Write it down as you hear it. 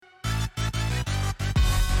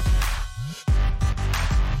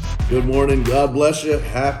Good morning. God bless you.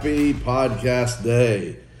 Happy podcast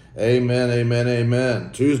day. Amen, amen,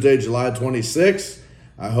 amen. Tuesday, July 26th.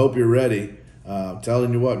 I hope you're ready. I'm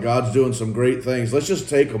telling you what, God's doing some great things. Let's just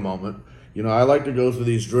take a moment. I like to go through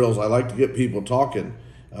these drills. I like to get people talking,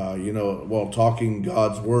 talking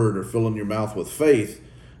God's word or filling your mouth with faith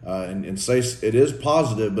and say it is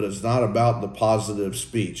positive, but it's not about the positive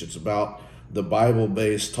speech. It's about the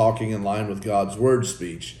Bible-based talking in line with God's word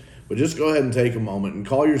speech. But just go ahead and take a moment and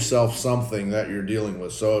call yourself something that you're dealing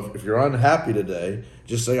with. So if you're unhappy today,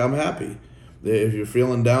 just say, I'm happy. If you're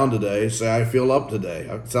feeling down today, say, I feel up today.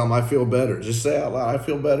 Tell them I feel better. Just say out loud, I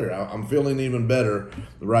feel better. I'm feeling even better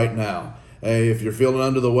right now. Hey, if you're feeling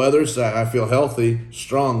under the weather, say, I feel healthy,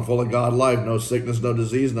 strong, full of God life, no sickness, no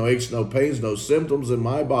disease, no aches, no pains, no symptoms in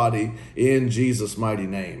my body, in Jesus' mighty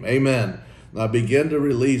name. Amen. Now begin to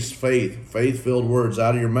release faith-filled words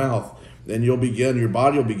out of your mouth. Then your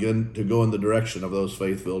body will begin to go in the direction of those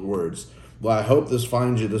faith-filled words. Well, I hope this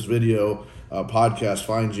video podcast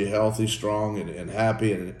finds you healthy, strong, and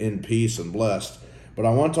happy, and in peace and blessed. But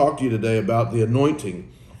I want to talk to you today about the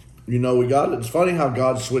anointing. It's funny how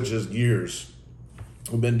God switches gears.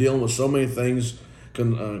 We've been dealing with so many things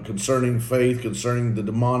concerning faith, concerning the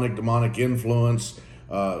demonic influence,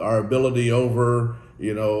 our ability over,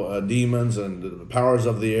 demons and the powers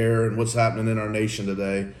of the air and what's happening in our nation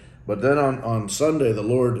today. But then on Sunday, the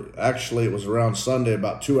Lord, actually it was around Sunday,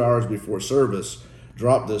 about 2 hours before service,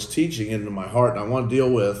 dropped this teaching into my heart, and I want to deal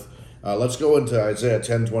with, let's go into Isaiah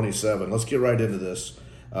 10:27. Let's get right into this.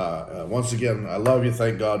 Once again, I love you,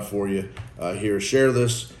 thank God for you here. Share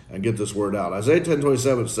this and get this word out. Isaiah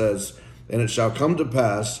 10:27 says, and it shall come to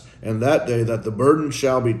pass in that day that the burden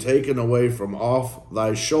shall be taken away from off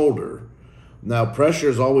thy shoulder. Now, pressure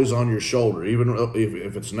is always on your shoulder, even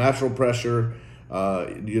if it's natural pressure,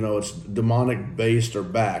 it's demonic based or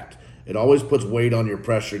backed. It always puts weight on your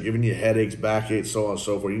pressure, giving you headaches, backaches, so on and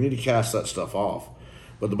so forth. You need to cast that stuff off.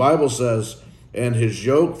 But the Bible says, and his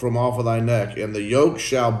yoke from off of thy neck, and the yoke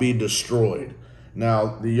shall be destroyed.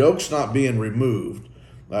 Now, the yoke's not being removed.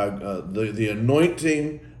 The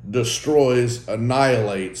anointing destroys,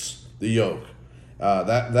 annihilates the yoke.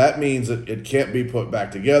 That means it can't be put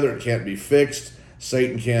back together. It can't be fixed.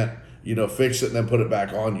 Satan can't fix it and then put it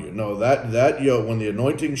back on you. No, that yoke, when the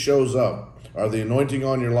anointing shows up, or the anointing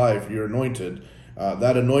on your life, you're anointed,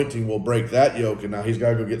 that anointing will break that yoke, and now he's got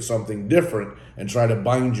to go get something different and try to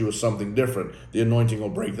bind you with something different. The anointing will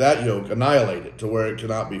break that yoke, annihilate it to where it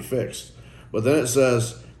cannot be fixed. But then it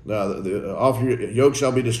says, off your yoke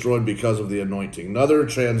shall be destroyed because of the anointing. Another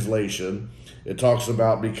translation, it talks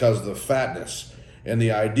about because of the fatness. And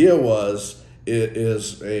the idea was, it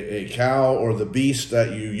is a cow or the beast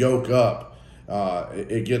that you yoke up.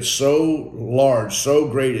 It gets so large, so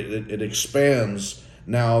great, it expands.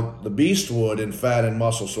 Now, the beast would in fat and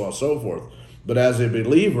muscle, so on and so forth. But as a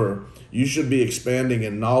believer, you should be expanding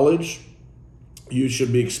in knowledge. You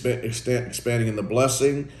should be expanding in the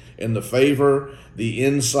blessing, in the favor, the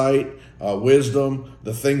insight, wisdom,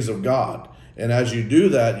 the things of God. And as you do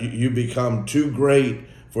that, you become too great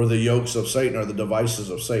for the yokes of Satan or the devices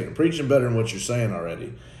of Satan. I'm preaching better than what you're saying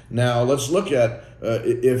already. Now let's look at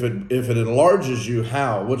if it enlarges you,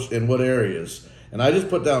 how, in what areas. And I just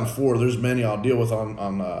put down 4. There's many I'll deal with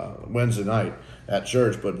on Wednesday night at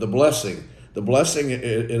church. But the blessing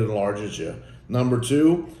it enlarges you. Number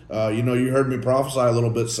 2, you heard me prophesy a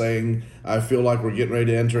little bit saying I feel like we're getting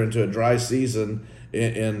ready to enter into a dry season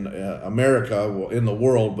in America, well, in the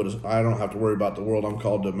world, but I don't have to worry about the world. I'm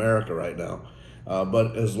called to America right now.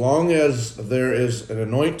 But as long as there is an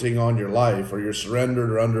anointing on your life, or you're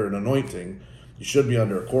surrendered or under an anointing, you should be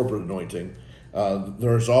under a corporate anointing,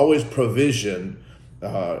 there's always provision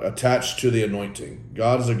attached to the anointing.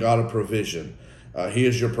 God is a God of provision. He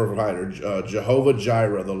is your provider. Jehovah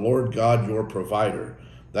Jireh, the Lord God, your provider.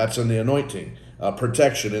 That's in the anointing.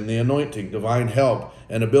 Protection in the anointing. Divine help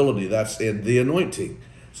and ability. That's in the anointing.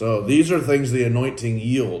 So these are things the anointing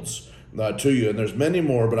yields to you. And there's many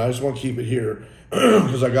more, but I just want to keep it here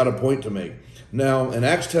because I got a point to make. Now, in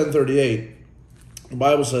Acts 10:38, the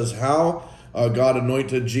Bible says how God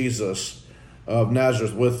anointed Jesus of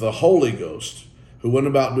Nazareth with the Holy Ghost, who went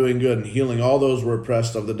about doing good and healing all those who were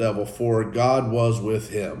oppressed of the devil, for God was with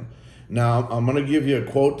him. Now, I'm going to give you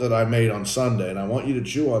a quote that I made on Sunday, and I want you to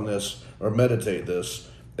chew on this or meditate this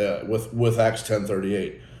with Acts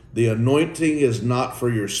 10:38. The anointing is not for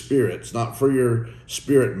your spirit. It's not for your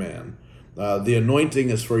spirit man. The anointing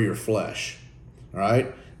is for your flesh. All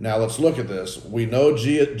right? Now, let's look at this. We know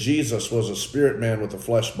Jesus was a spirit man with a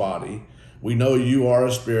flesh body. We know you are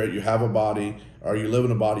a spirit. You have a body, or you live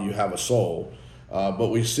in a body. You have a soul. But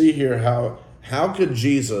we see here how could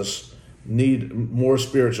Jesus need more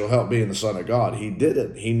spiritual help being the Son of God. He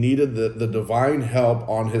didn't. He needed the divine help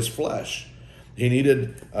on his flesh. He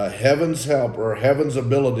needed heaven's help, or heaven's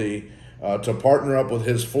ability to partner up with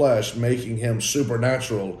his flesh, making him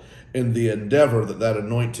supernatural in the endeavor that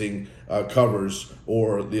anointing covers,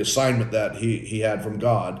 or the assignment that he had from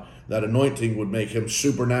God. That anointing would make him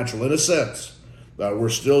supernatural in a sense. We're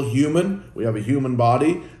still human. We have a human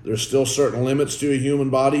body. There's still certain limits to a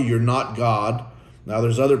human body. You're not God. Now,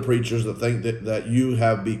 there's other preachers that think that you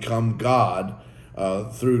have become God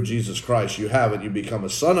through Jesus Christ. You haven't. You become a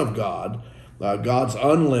son of God. God's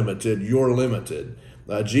unlimited. You're limited.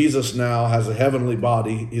 Jesus now has a heavenly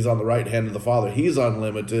body. He's on the right hand of the Father. He's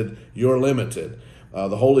unlimited. You're limited.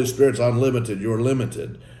 The Holy Spirit's unlimited. You're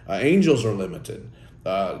limited. Angels are limited,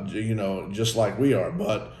 just like we are.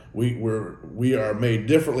 But we are made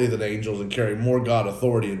differently than angels and carry more God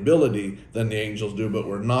authority and ability than the angels do, but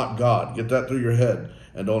we're not God. Get that through your head.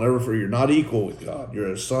 And don't ever forget, you're not equal with God.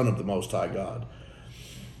 You're a son of the Most High God.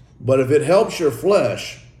 But if it helps your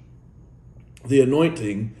flesh, the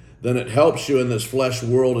anointing, then it helps you in this flesh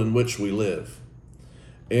world in which we live.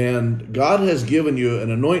 And God has given you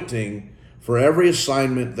an anointing for every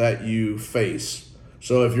assignment that you face.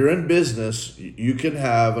 So if you're in business, you can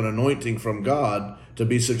have an anointing from God to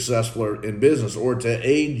be successful in business, or to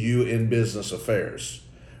aid you in business affairs.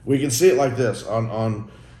 We can see it like this. On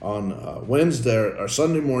Wednesday or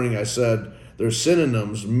Sunday morning, I said there's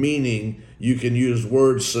synonyms, meaning you can use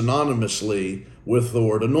words synonymously with the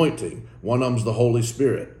word anointing. One of them's the Holy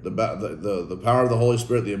Spirit, the power of the Holy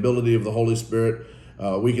Spirit, the ability of the Holy Spirit.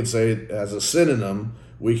 We can say as a synonym,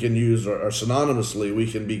 we can use, or synonymously, we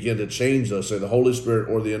can begin to change those, say the Holy Spirit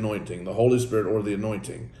or the anointing, the Holy Spirit or the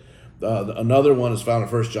anointing. Another one is found in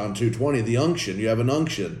 1 John 2:20, the unction. You have an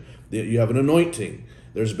unction. You have an anointing.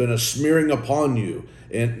 There's been a smearing upon you.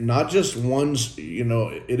 And not just one's,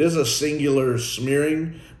 it is a singular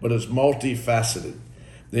smearing, but it's multifaceted.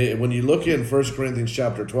 When you look in 1 Corinthians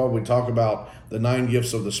chapter 12, we talk about the 9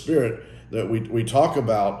 gifts of the Spirit. That we talk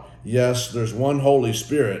about, yes, there's one Holy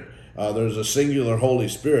Spirit. There's a singular Holy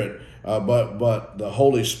Spirit. But the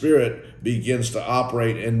Holy Spirit begins to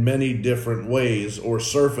operate in many different ways, or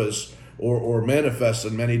surface or manifest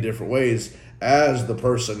in many different ways as the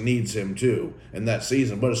person needs him to in that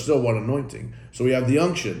season. But it's still one anointing. So we have the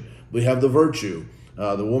unction. We have the virtue.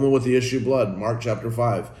 The woman with the issue of blood, Mark chapter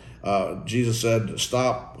 5. Jesus said,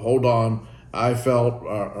 stop, hold on. I felt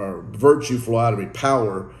virtue flow out of me,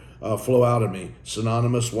 power flow out of me.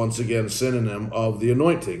 Synonymous, once again, synonym of the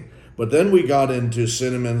anointing. But then we got into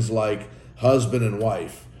synonyms like husband and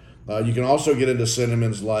wife. You can also get into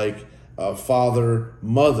synonyms like father,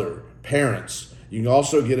 mother, parents. You can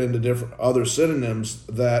also get into different other synonyms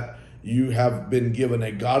that you have been given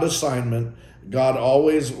a God assignment. God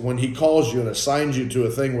always, when he calls you and assigns you to a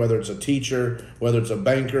thing, whether it's a teacher, whether it's a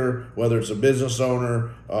banker, whether it's a business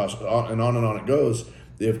owner, and on it goes.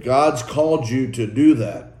 If God's called you to do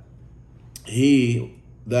that,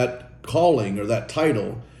 that calling or that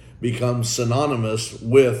title becomes synonymous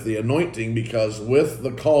with the anointing, because with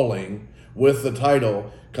the calling, with the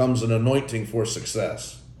title, comes an anointing for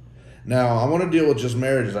success. Now, I want to deal with just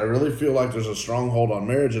marriages. I really feel like there's a stronghold on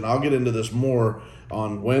marriage, and I'll get into this more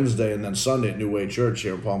on Wednesday and then Sunday at New Way Church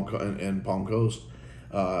here in Palm Coast.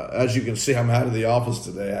 As you can see, I'm out of the office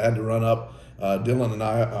today. I had to run up. Dylan and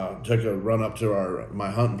I took a run up to my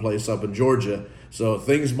hunting place up in Georgia, so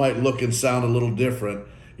things might look and sound a little different.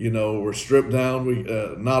 We're stripped down. We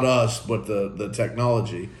not us, but the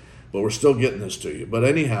technology, but we're still getting this to you. But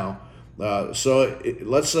anyhow,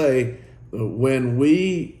 let's say when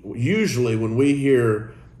we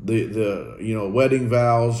hear the wedding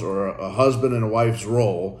vows or a husband and a wife's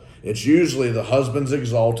role, it's usually the husband's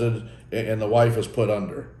exalted and the wife is put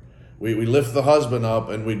under. We lift the husband up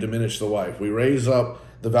and we diminish the wife. We raise up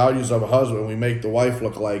the values of a husband and we make the wife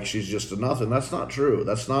look like she's just a nothing. That's not true.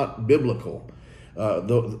 That's not biblical.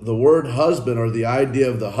 The word husband, or the idea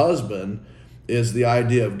of the husband, is the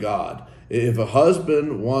idea of God. If a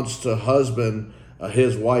husband wants to husband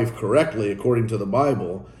his wife correctly, according to the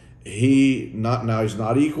Bible, he's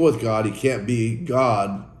not equal with God. He can't be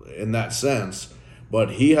God in that sense,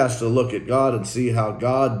 but he has to look at God and see how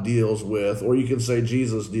God deals with, or you can say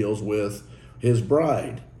Jesus deals with, his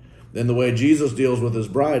bride. And the way Jesus deals with his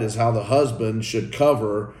bride is how the husband should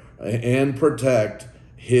cover and protect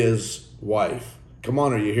his wife. Come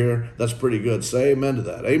on, are you here? That's pretty good. Say amen to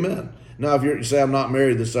that. Amen. Now, if you say, I'm not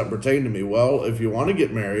married, this doesn't pertain to me. Well, if you want to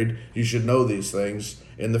get married, you should know these things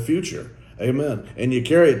in the future. Amen. And you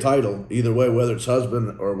carry a title either way, whether it's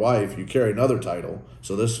husband or wife, you carry another title.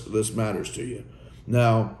 So this matters to you.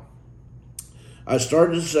 Now, I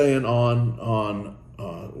started saying on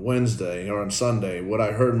Wednesday or on Sunday, what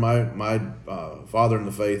I heard my father in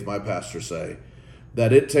the faith, my pastor, say,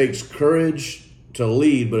 that it takes courage to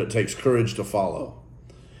lead, but it takes courage to follow.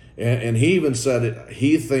 And he even said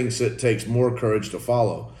he thinks it takes more courage to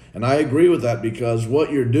follow. And I agree with that, because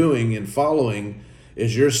what you're doing in following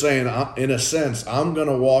is you're saying, in a sense, I'm going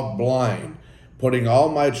to walk blind, putting all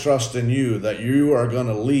my trust in you, that you are going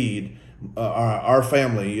to lead our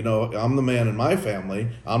family. I'm the man in my family.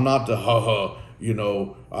 I'm not the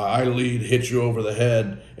I lead, hit you over the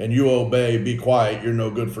head, and you obey, be quiet, you're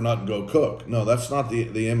no good for nothing, go cook. No, that's not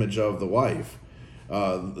the image of the wife.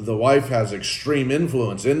 The wife has extreme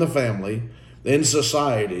influence in the family, in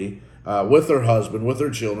society, with her husband, with her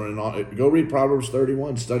children. Go read Proverbs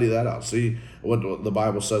 31, study that out. See what the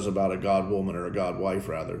Bible says about a God woman, or a God wife,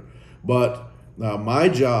 rather. But my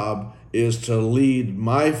job is to lead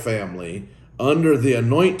my family under the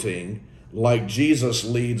anointing, like Jesus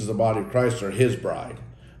leads the body of Christ, or his bride.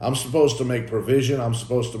 I'm supposed to make provision. I'm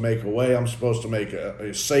supposed to make a way. I'm supposed to make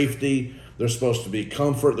a safety. There's supposed to be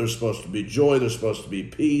comfort. There's supposed to be joy. There's supposed to be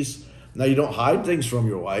peace. Now, you don't hide things from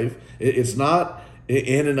your wife. It's not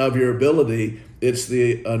in and of your ability. It's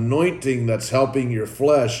the anointing that's helping your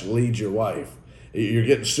flesh lead your wife. You're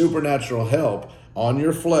getting supernatural help on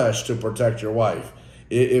your flesh to protect your wife.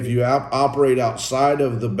 If you operate outside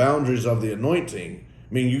of the boundaries of the anointing,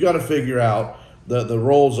 you got to figure out the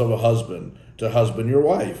roles of a husband to husband your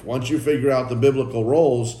wife. Once you figure out the biblical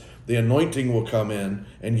roles, the anointing will come in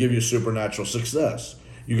and give you supernatural success.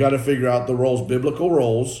 You got to figure out the roles, biblical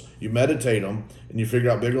roles. You meditate them, and you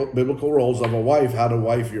figure out biblical roles of a wife, how to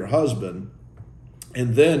wife your husband.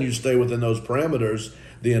 And then you stay within those parameters.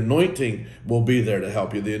 The anointing will be there to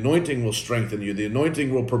help you. The anointing will strengthen you. The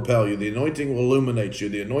anointing will propel you. The anointing will illuminate you.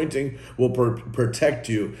 The anointing will protect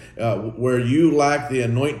you. Where you lack, the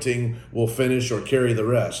anointing will finish or carry the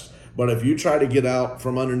rest. But if you try to get out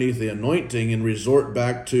from underneath the anointing and resort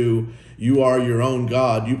back to you are your own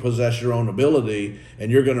God, you possess your own ability, and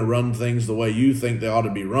you're going to run things the way you think they ought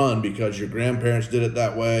to be run because your grandparents did it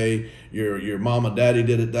that way, your mom and daddy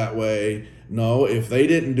did it that way. No, if they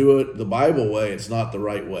didn't do it the Bible way, it's not the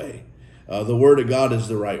right way. The Word of God is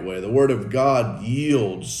the right way. The Word of God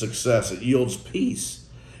yields success. It yields peace.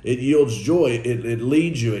 It yields joy. It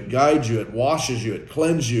leads you. It guides you. It washes you. It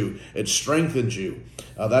cleanses you. It strengthens you.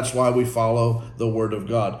 That's why we follow the Word of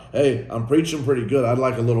God. Hey, I'm preaching pretty good. I'd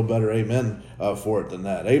like a little better amen for it than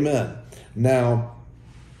that. Amen. Now,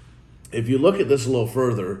 if you look at this a little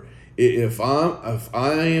further, if I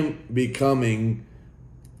am becoming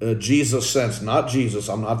Jesus sense, not Jesus,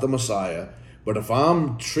 I'm not the Messiah, but if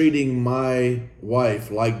I'm treating my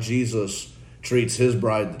wife like Jesus treats his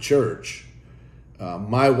bride, the church,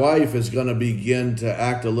 my wife is going to begin to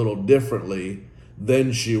act a little differently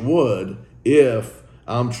than she would if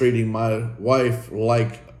I'm treating my wife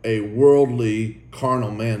like a worldly,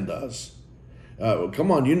 carnal man does.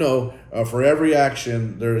 Come on, for every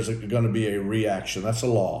action, there's going to be a reaction. That's a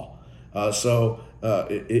law. So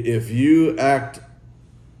if you act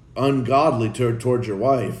ungodly towards your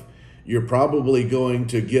wife, you're probably going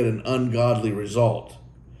to get an ungodly result.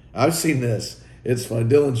 I've seen this. It's funny.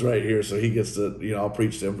 Dylan's right here, so he gets to, I'll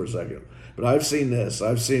preach to him for a second. But I've seen this.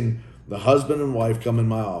 I've seen the husband and wife come in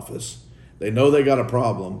my office. They know they got a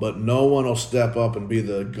problem, but no one will step up and be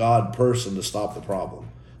the God person to stop the problem.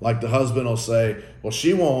 Like the husband will say, well,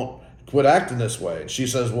 she won't quit acting this way. And she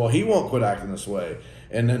says, well, he won't quit acting this way.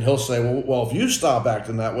 And then he'll say, well, if you stop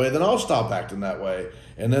acting that way, then I'll stop acting that way.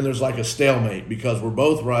 And then there's like a stalemate because we're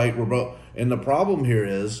both right. And the problem here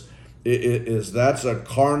is that's a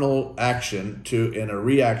carnal action and a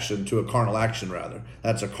reaction to a carnal action, rather.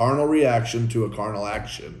 That's a carnal reaction to a carnal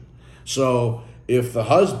action. So if the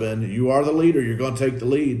husband, you are the leader, you're going to take the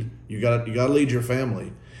lead. You got to lead your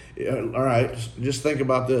family. All right, just think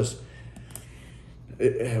about this.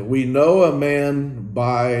 We know a man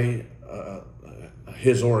by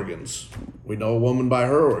his organs. We know a woman by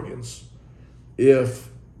her organs. If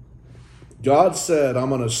God said, I'm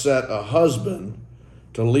going to set a husband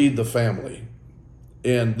to lead the family,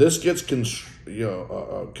 and this gets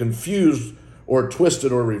confused or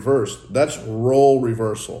twisted or reversed, that's role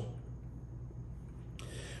reversal.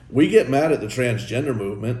 We get mad at the transgender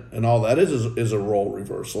movement, and all that is a role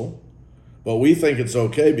reversal. But we think it's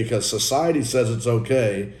okay because society says it's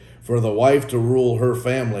okay for the wife to rule her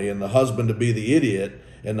family and the husband to be the idiot,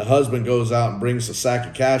 and the husband goes out and brings a sack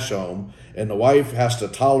of cash home, and the wife has to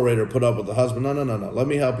tolerate or put up with the husband. No. Let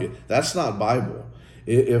me help you. That's not Bible.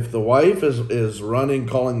 If the wife is running,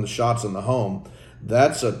 calling the shots in the home,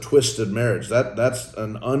 that's a twisted marriage. That's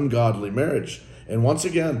an ungodly marriage. And once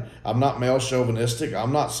again, I'm not male chauvinistic.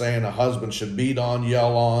 I'm not saying a husband should beat on,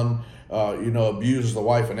 yell on, abuse the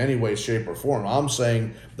wife in any way, shape, or form. I'm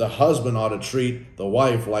saying the husband ought to treat the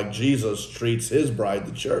wife like Jesus treats his bride,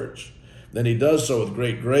 the church. Then he does so with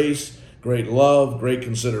great grace, great love, great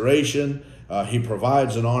consideration. He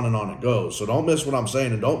provides, and on it goes. So don't miss what I'm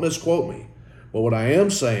saying, and don't misquote me. But what I am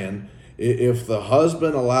saying, if the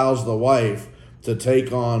husband allows the wife to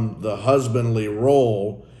take on the husbandly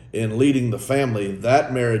role in leading the family,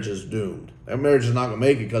 that marriage is doomed. That marriage is not going to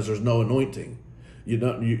make it because there's no anointing.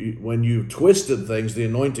 When you twisted things, the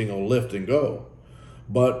anointing will lift and go.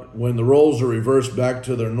 But when the roles are reversed back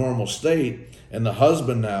to their normal state, and the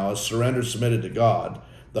husband now is surrendered, submitted to God,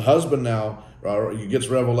 the husband now gets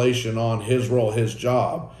revelation on his role, his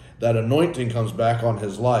job, that anointing comes back on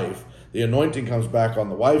his life. The anointing comes back on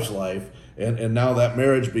the wife's life, and now that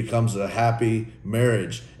marriage becomes a happy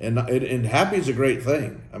marriage. And happy is a great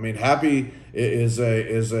thing. I mean, happy is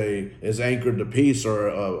anchored to peace, or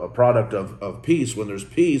a product of peace. When there's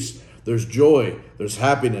peace, there's joy, there's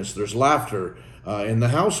happiness, there's laughter in the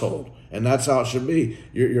household. And that's how it should be.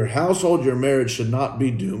 Your household, your marriage should not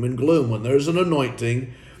be doom and gloom. When there's an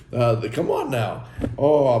anointing, come on now.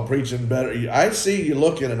 Oh, I'm preaching better. I see you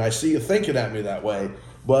looking, and I see you thinking at me that way.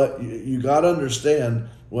 But you got to understand,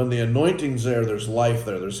 when the anointing's there, there's life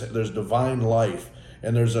there. There's divine life,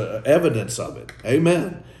 and there's evidence of it.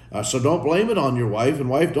 Amen. So don't blame it on your wife, and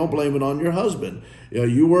wife, don't blame it on your husband.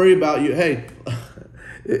 You worry about you. Hey,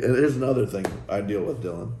 here's another thing I deal with,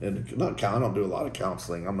 Dylan. And I don't do a lot of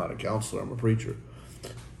counseling. I'm not a counselor. I'm a preacher.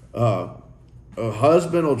 A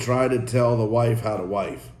husband will try to tell the wife how to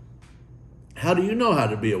wife. How do you know how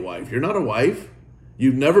to be a wife? You're not a wife.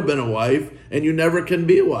 You've never been a wife, and you never can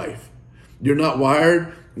be a wife. You're not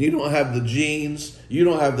wired. You don't have the genes. You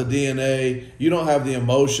don't have the DNA. You don't have the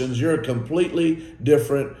emotions. You're a completely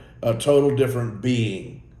different, total different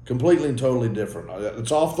being. Completely and totally different.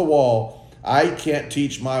 It's off the wall. I can't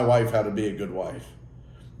teach my wife how to be a good wife.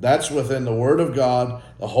 That's within the Word of God.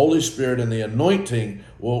 The Holy Spirit and the anointing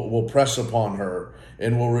will press upon her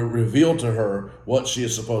and will reveal to her what she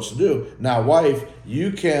is supposed to do. Now, wife,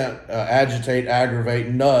 you can't agitate, aggravate,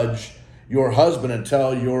 nudge your husband and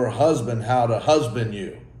tell your husband how to husband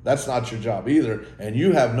you. That's not your job either. And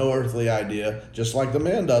you have no earthly idea, just like the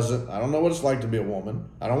man doesn't. I don't know what it's like to be a woman.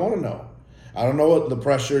 I don't want to know. I don't know what the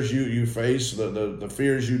pressures you face, the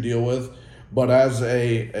fears you deal with. But as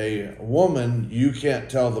a woman, you can't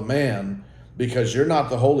tell the man, because you're not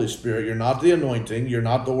the Holy Spirit, you're not the anointing, you're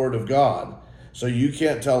not the Word of God. So you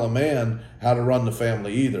can't tell a man how to run the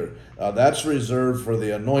family either. That's reserved for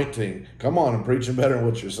the anointing. Come on, I'm preaching better than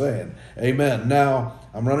what you're saying. Amen. Now,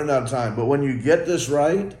 I'm running out of time, but when you get this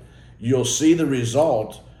right, you'll see the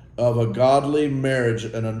result of a godly marriage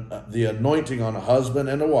and the anointing on a husband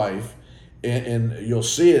and a wife, and you'll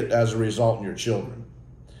see it as a result in your children.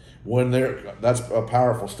 That's a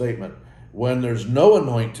powerful statement. When there's no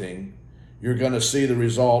anointing, you're going to see the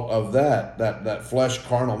result of that flesh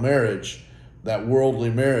carnal marriage, that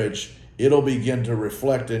worldly marriage. It'll begin to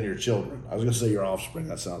reflect in your children. I was going to say your offspring.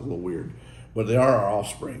 That sounds a little weird, but they are our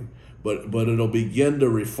offspring. But it'll begin to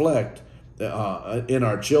reflect in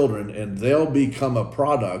our children, and they'll become a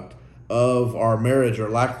product of our marriage or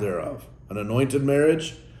lack thereof. An anointed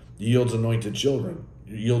marriage yields anointed children,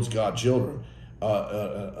 yields God children.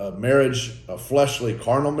 A marriage, a fleshly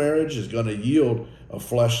carnal marriage, is going to yield a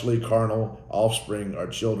fleshly carnal offspring or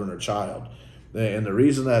children or child. And the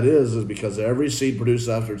reason that is because every seed produces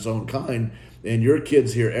after its own kind, and your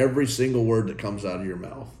kids hear every single word that comes out of your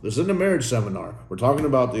mouth. This isn't a marriage seminar. We're talking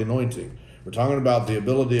about the anointing. We're talking about the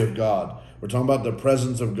ability of God. We're talking about the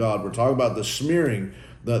presence of God. We're talking about the smearing,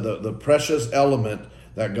 the precious element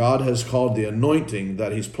that God has called the anointing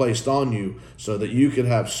that He's placed on you, so that you can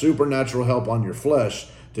have supernatural help on your flesh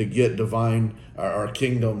to get divine or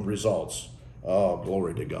kingdom results. Oh,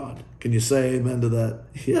 glory to God. Can you say amen to that?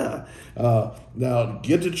 Yeah. Now,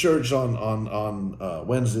 get to church on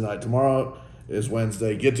Wednesday night. Tomorrow is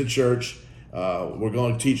Wednesday. Get to church. We're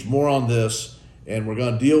going to teach more on this, and we're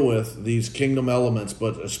going to deal with these kingdom elements,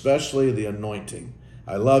 but especially the anointing.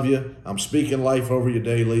 I love you. I'm speaking life over you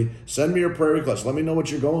daily. Send me your prayer requests. Let me know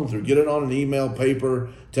what you're going through. Get it on an email, paper.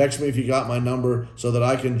 Text me if you got my number, so that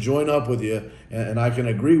I can join up with you and I can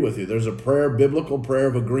agree with you. There's a biblical prayer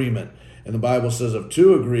of agreement. And the Bible says if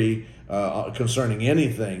two agree concerning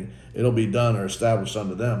anything, it'll be done or established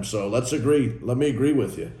unto them. So let's agree. Let me agree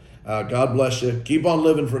with you. God bless you. Keep on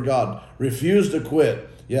living for God. Refuse to quit.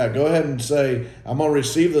 Yeah, go ahead and say, I'm going to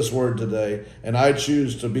receive this word today, and I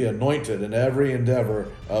choose to be anointed in every endeavor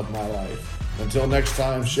of my life. Until next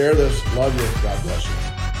time, share this. Love you. God bless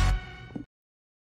you.